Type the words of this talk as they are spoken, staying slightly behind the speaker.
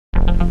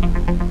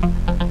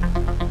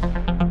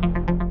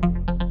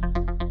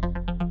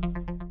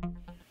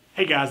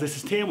Hey guys, this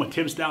is Tim with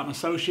Tim Stout and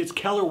Associates,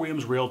 Keller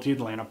Williams Realty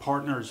Atlanta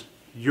Partners,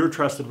 your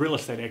trusted real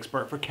estate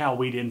expert for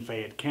Coweta and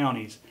Fayette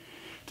counties.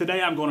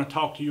 Today I'm going to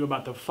talk to you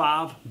about the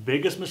 5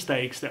 biggest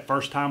mistakes that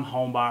first-time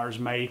home buyers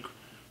make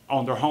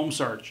on their home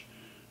search.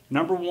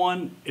 Number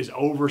 1 is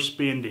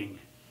overspending.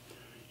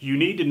 You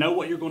need to know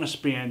what you're going to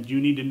spend, you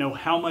need to know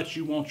how much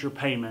you want your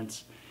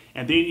payments,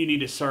 and then you need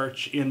to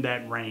search in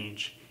that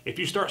range. If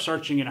you start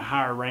searching in a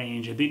higher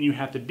range and then you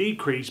have to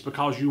decrease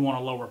because you want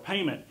a lower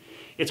payment,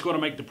 it's going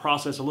to make the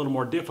process a little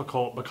more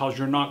difficult because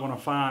you're not going to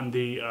find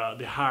the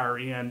higher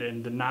end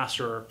and the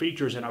nicer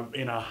features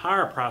in a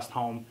higher priced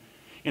home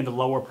in the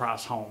lower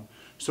price home.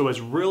 So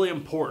it's really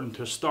important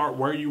to start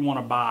where you want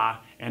to buy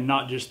and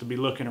not just to be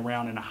looking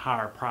around in a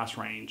higher price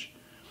range.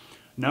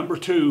 Number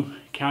 2,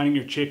 counting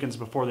your chickens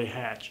before they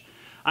hatch.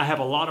 I have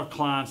a lot of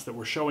clients that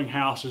were showing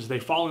houses, they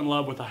fall in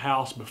love with a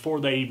house before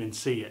they even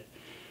see it.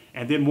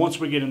 And then once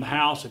we get in the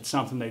house, it's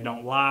something they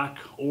don't like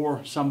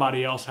or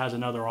somebody else has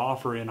another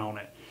offer in on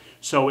it.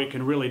 So it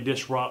can really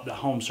disrupt the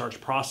home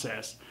search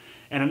process.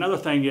 And another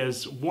thing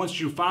is, once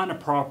you find a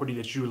property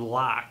that you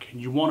like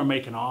and you want to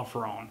make an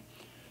offer on,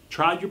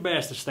 try your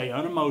best to stay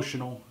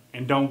unemotional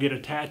and don't get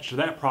attached to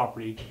that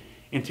property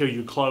until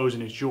you close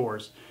and it's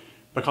yours.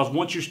 Because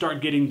once you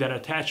start getting that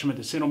attachment,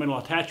 the sentimental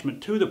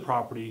attachment to the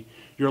property,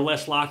 you're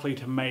less likely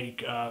to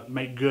make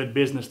good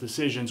business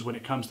decisions when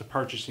it comes to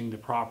purchasing the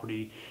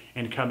property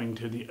and coming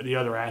to the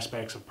other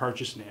aspects of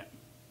purchasing it.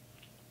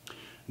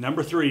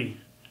 Number 3,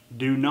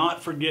 do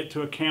not forget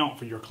to account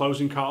for your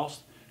closing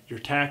costs, your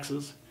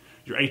taxes,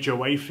 your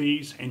HOA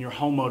fees, and your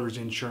homeowner's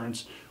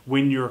insurance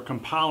when you're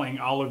compiling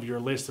all of your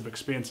list of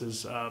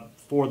expenses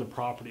for the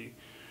property.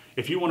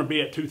 If you want to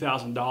be at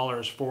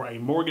 $2,000 for a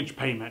mortgage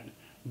payment,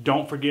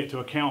 don't forget to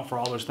account for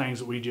all those things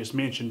that we just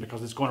mentioned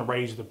because it's going to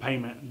raise the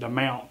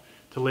amount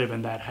to live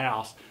in that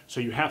house.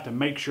 So you have to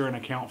make sure and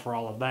account for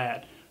all of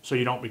that so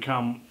you don't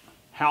become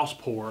house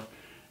poor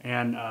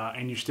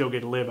and you still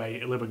get to live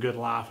a good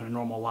life and a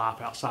normal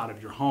life outside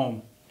of your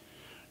home.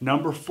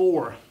 Number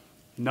 4,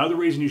 another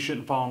reason you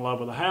shouldn't fall in love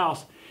with a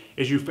house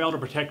is you fail to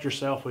protect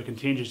yourself with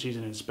contingencies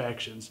and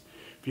inspections.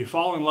 If you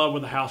fall in love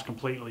with the house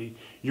completely,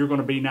 you're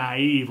going to be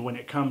naive when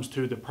it comes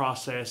to the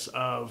process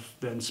of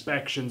the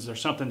inspections or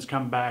something's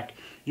come back.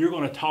 You're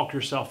going to talk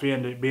yourself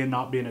into it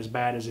not being as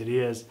bad as it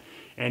is,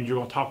 and you're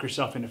going to talk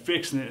yourself into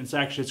fixing it.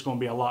 It's going to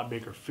be a lot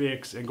bigger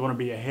fix and going to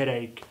be a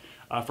headache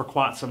for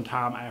quite some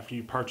time after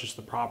you purchase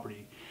the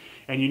property.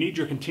 And you need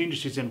your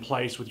contingencies in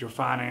place with your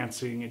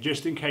financing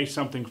just in case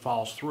something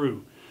falls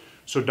through.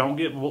 So don't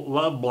get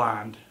love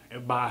blind,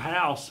 buy a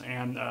house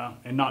and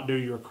not do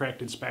your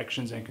correct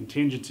inspections and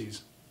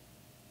contingencies.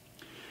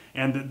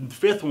 And the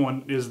 5th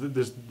one is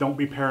this: don't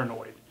be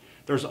paranoid.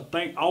 There's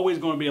always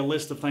going to be a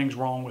list of things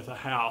wrong with a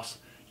house.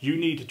 You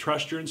need to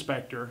trust your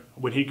inspector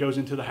when he goes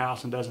into the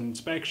house and does an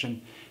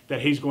inspection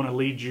that he's going to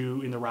lead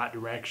you in the right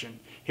direction.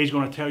 He's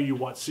going to tell you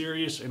what's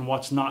serious and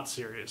what's not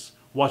serious,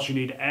 what you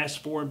need to ask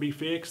for and be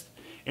fixed,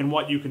 and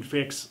what you can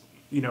fix,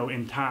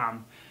 in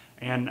time.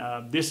 And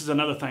this is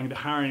another thing that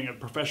hiring a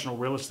professional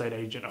real estate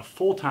agent, a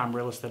full-time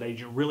real estate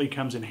agent, really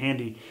comes in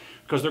handy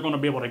because they're going to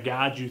be able to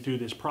guide you through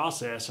this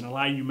process and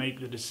allow you to make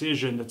the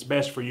decision that's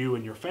best for you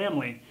and your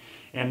family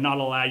and not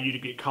allow you to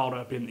get caught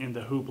up in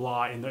the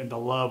hoopla and the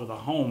love of the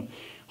home.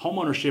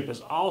 Homeownership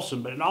is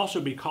awesome, but it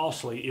also be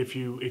costly if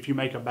you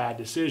make a bad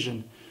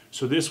decision.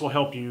 So this will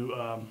help you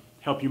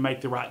make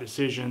the right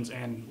decisions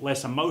and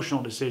less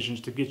emotional decisions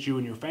to get you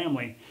and your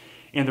family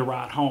in the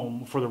right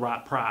home for the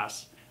right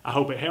price. I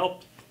hope it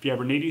helped. If you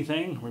ever need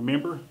anything,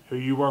 remember, who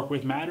you work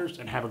with matters,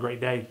 and have a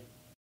great day.